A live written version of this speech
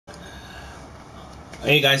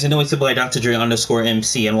Hey guys, I know it's your boy Dr. Dre underscore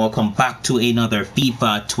MC, and welcome back to another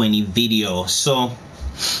FIFA 20 video. So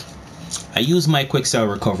I used my quick sell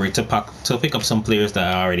recovery to pick up some players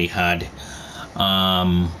that I already had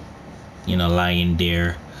lying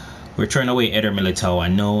there. We're turning away Eder Militao. I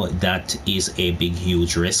know that is a big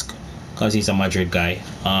huge risk because he's a Madrid guy,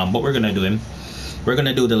 but we're gonna do him. We're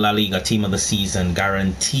gonna do the La Liga team of the season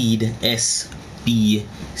guaranteed SBC.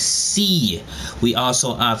 We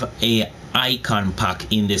also have a icon pack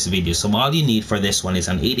in this video, so all you need for this one is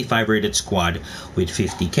an 85 rated squad with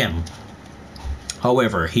 50 chem.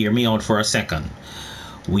 However, hear me out for a second.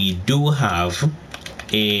 We do have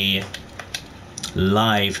a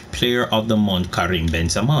live player of the month, Karim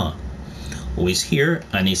Benzema, who is here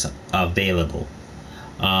and is available.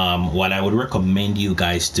 What I would recommend you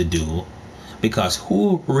guys to do, because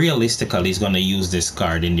who realistically is going to use this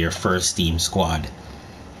card in their first team squad?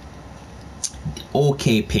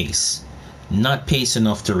 Okay pace, not pace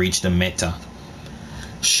enough to reach the meta.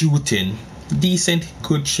 Shooting, decent,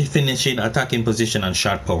 good finishing, attacking position, and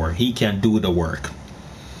shot power. He can do the work.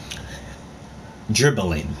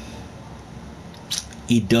 Dribbling,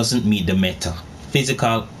 he doesn't meet the meta.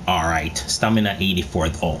 Physical, alright. Stamina 84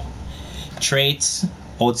 though. Traits,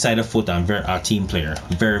 outside of foot and a team player,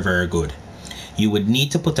 very good. You would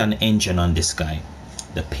need to put an engine on this guy: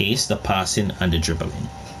 the pace, the passing, and the dribbling.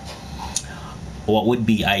 What would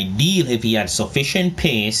be ideal if he had sufficient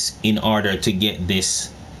pace in order to get this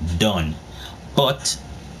done, but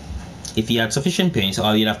if he had sufficient pace,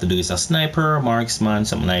 all you'd have to do is a sniper, marksman,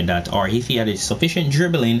 something like that. Or if he had a sufficient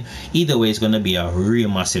dribbling, either way it's going to be a real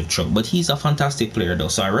massive truck. But he's a fantastic player though,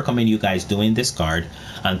 so I recommend you guys doing this card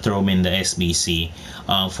and throw him in the SBC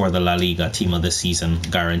for the La Liga team of the season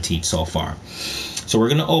guaranteed so far. So we're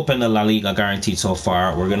going to open the La Liga guaranteed so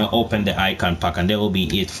far. We're going to open the icon pack, and that will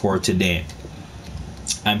be it for today.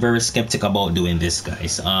 I'm very skeptic about doing this,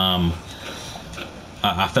 guys.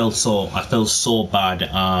 I felt so bad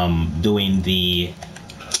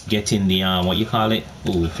getting the what you call it,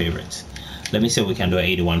 favorites. Let me say we can do an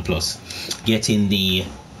 81 plus. Getting the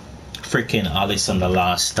freaking Alisson the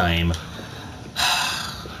last time.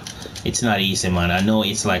 It's not easy, man. I know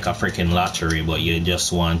it's like a freaking lottery, but you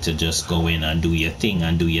just want to just go in and do your thing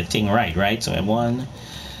right. So 1,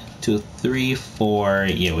 2, 3, 4.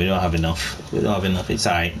 Yeah, we don't have enough. It's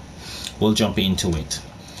alright. We'll jump into it.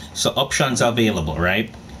 So options available,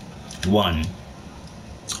 right? 1,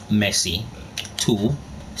 Messi. 2,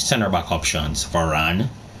 center back options. Varane.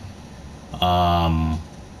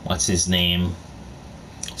 What's his name?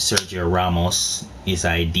 Sergio Ramos is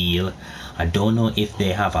ideal. I don't know if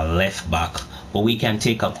they have a left back, but we can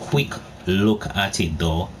take a quick look at it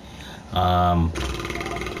though.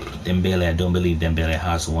 Dembele, I don't believe Dembele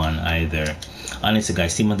has one either. Honestly,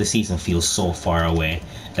 guys, team of the season feels so far away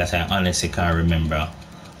that I honestly can't remember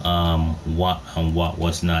what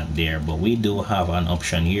was not there. But we do have an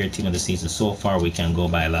option here. Team of the season so far, we can go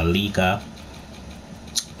by La Liga,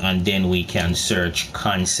 and then we can search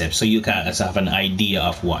concept, so you can have an idea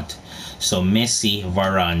of what. So Messi,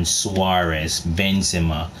 Varane, Suarez,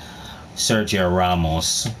 Benzema, Sergio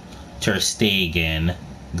Ramos, Ter Stegen,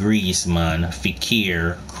 Griezmann,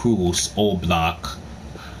 Fekir, Kroos, Oblak,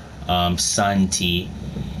 Santi,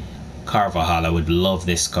 Carvajal. I would love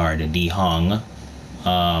this card. De Jong.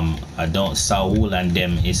 Saul and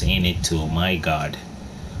them is in it too. My god,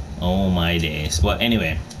 oh my days. But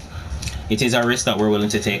anyway, it is a risk that we're willing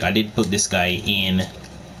to take. I did put this guy in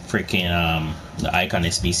freaking the icon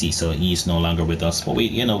SBC, so he's no longer with us, but we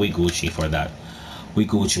Gucci for that. We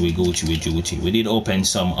Gucci. We did open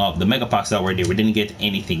some of the mega packs that were there. We didn't get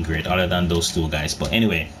anything great other than those two guys. But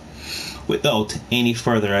anyway, without any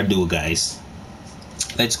further ado, guys,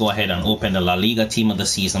 let's go ahead and open the La Liga team of the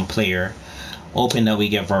season player. Open that we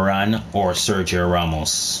get Varane or Sergio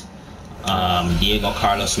Ramos. Diego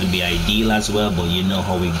Carlos would be ideal as well, but you know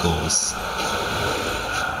how it goes.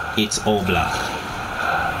 It's Oblak.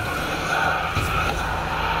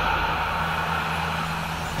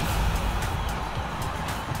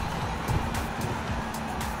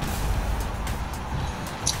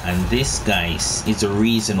 And this, guys, is the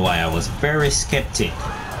reason why I was very skeptic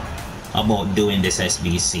about doing this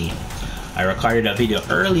SBC. I recorded a video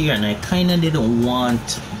earlier and I kind of didn't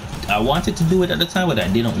want, I wanted to do it at the time, but I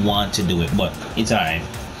didn't want to do it. But it's alright.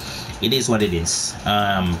 It is what it is.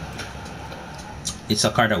 It's a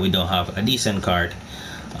card that we don't have, a decent card.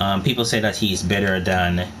 People say that he's better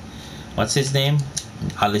than, what's his name?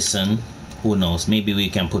 Alisson. Who knows? Maybe we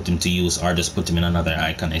can put him to use or just put him in another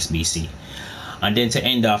icon SBC. And then to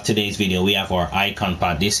end off today's video, we have our icon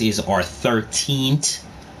pack. This is our 13th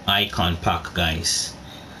icon pack, guys.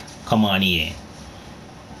 Come on here.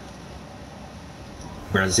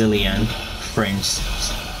 Brazilian, French,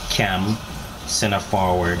 Cam, center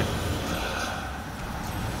forward.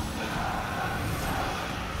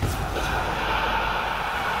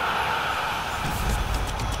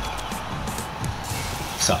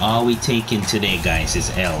 So all we taking today, guys, is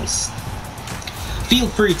L's. Feel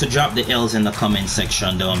free to drop the L's in the comment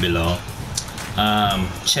section down below.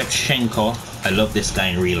 Shevchenko, I love this guy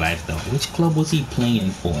in real life though. Which club was he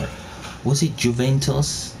playing for? Was it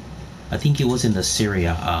Juventus? I think he was in the Serie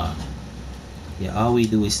A. Yeah, all we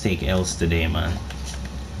do is take L's today, man.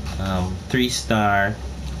 3-star,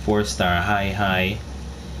 4-star, high.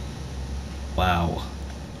 Wow.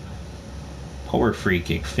 Power free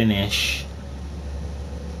kick finish.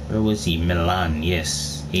 Where was he? Milan,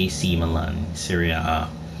 yes. AC Milan, Serie A.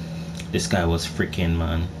 This guy was freaking,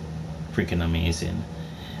 man. Freaking amazing.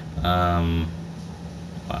 Wow.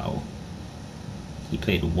 He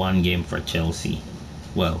played 1 game for Chelsea.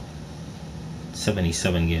 Well,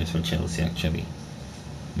 77 games for Chelsea, actually.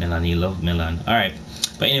 Milan, he loved Milan. Alright.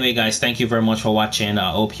 But anyway, guys, thank you very much for watching.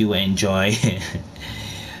 I hope you enjoy.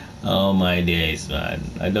 Oh my days, man.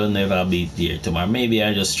 I don't know if I'll be here tomorrow. Maybe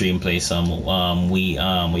I'll just stream play some what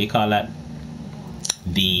you call that?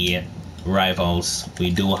 The rivals.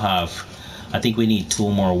 We do have, I think we need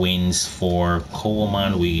 2 more wins for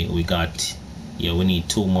Coleman. We got, yeah, we need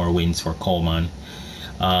 2 more wins for Coleman.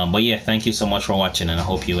 But yeah, thank you so much for watching, and I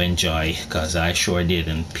hope you enjoy, because I sure did.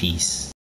 And peace.